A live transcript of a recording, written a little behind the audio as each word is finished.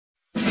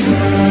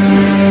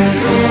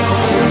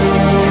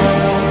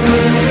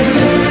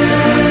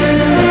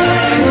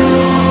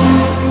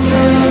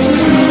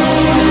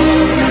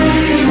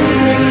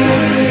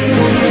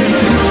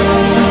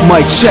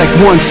Mic check,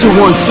 1, 2,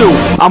 1,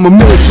 2. I'm a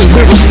militant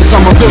lyricist,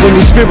 I'm a villain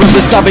who's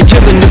spiritless. I've been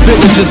killing the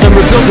villages and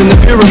rebuilding the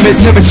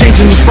pyramids, never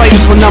changing the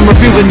slightest when I'm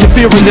revealing the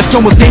fear in this.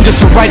 No one's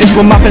dangerous or rightest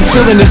when my pen's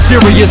feeling is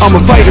serious. I'm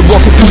a fighter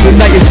walking through the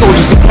night in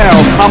soldier's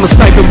apparel. I'm a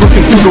sniper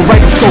looking through the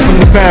rifle scope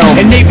in the barrel.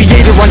 An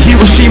aviator on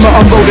Hiroshima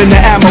unloading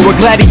the ammo. A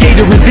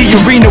gladiator in the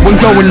arena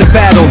when going to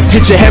battle.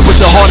 Hit your head with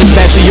the hardest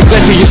match so you bled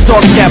for your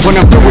starter cap. When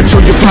I'm through with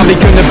you, you're probably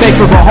gonna beg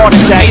for a heart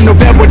attack. Ain't no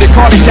bed with a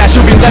card attached,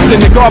 you'll be left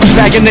in the garbage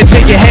bag and then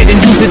take your head and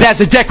use it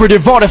as a decorative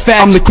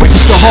artifact. I'm the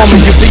quickest to harm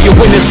and you'll be a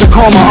witness of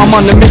karma. I'm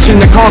on a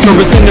mission to conquer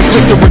as an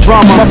inflictor with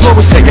drama. My flow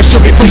is sick, I should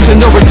be placed in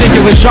no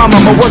ridiculous genre.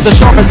 My words are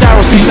sharp as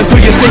arrows, piercing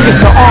through your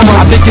thickest of armor.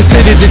 I've been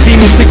considered a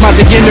demon, stick my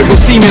dick in it with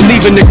semen,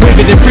 leaving it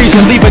quivered and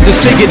freezing, leaving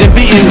disfigured and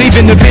beaten,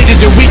 leaving the bitter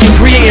and weakened,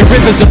 creating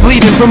rivers of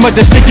bleeding from a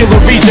testicular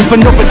region for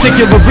no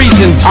particular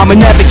reason. I'm an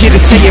advocate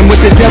of Satan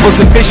with the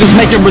devil's ambitions,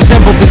 making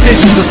resemble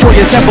decisions,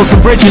 destroying temples and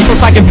bridges.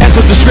 Since I can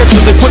pencil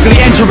descriptions and quickly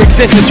end your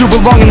existence, you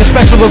belong in the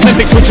Special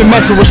Olympics with your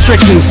mental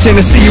restrictions.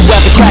 Then I see you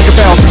at the Cracker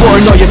Barrel,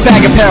 sporting all your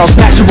fag apparel,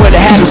 smash you with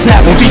a hat and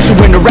snap and beat you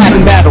in a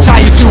rapping battle.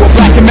 Tie you to a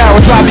black Camaro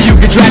driver, you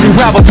can drag and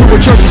gravel to a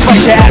church and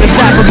slice your Adam's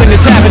apple in the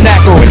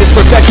tabernacle. In this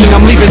perfection,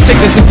 I'm leaving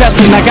sickness and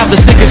festering. I got the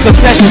sickest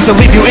obsessions to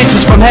leave you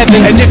inches from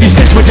heaven. And if you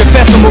stitch with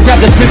confessing, we'll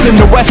grab the Smith and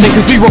the Wesson,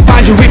 cause we will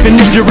find you even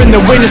if you're in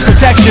the witness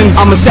protection.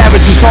 I'm a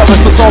savage who's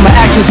heartless, but all my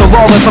actions are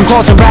lawless. I'm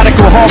causing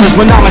radical horrors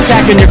when I'm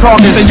attacking your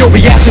carcass, and you'll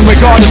be acting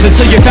regardless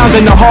until you're found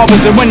in the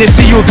harbors. And when they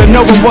see you, they'll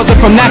know it wasn't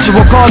from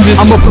natural causes.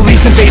 I'm a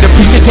police invader,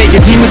 preacher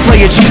taker, demon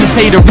slayer, Jesus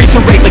hater,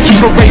 recent rape, like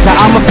keep a razor.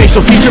 I'm a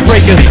facial feature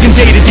breaker, speaking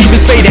data,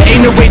 deepest fader.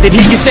 Ain't no way that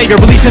he can save her,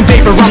 releasing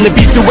vapor. I'm the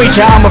beast of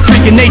wager, I'm a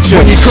freak of nature.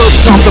 When you curb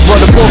stomp, the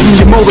blood will pour from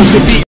your molars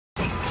and beat.